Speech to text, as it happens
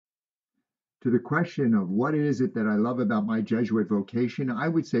To the question of what is it that I love about my Jesuit vocation, I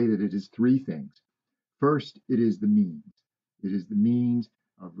would say that it is three things. First, it is the means. It is the means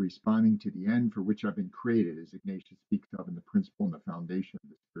of responding to the end for which I've been created, as Ignatius speaks of in the principle and the foundation of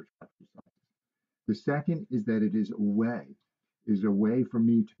the spiritual exercises. The second is that it is a way for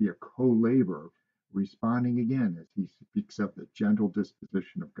me to be a co-laborer, responding again as he speaks of the gentle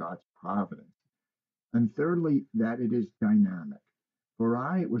disposition of God's providence. And thirdly, that it is dynamic. For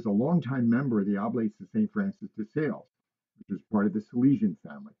I was a longtime member of the Oblates of St. Francis de Sales, which was part of the Salesian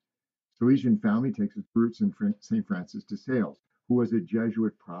family. Salesian family takes its roots in St. Francis de Sales, who was a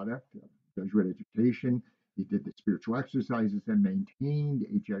Jesuit product of Jesuit education. He did the spiritual exercises and maintained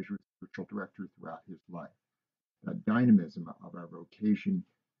a Jesuit spiritual director throughout his life. The dynamism of our vocation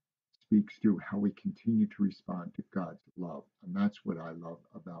speaks to how we continue to respond to God's love. And that's what I love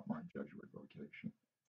about my Jesuit vocation.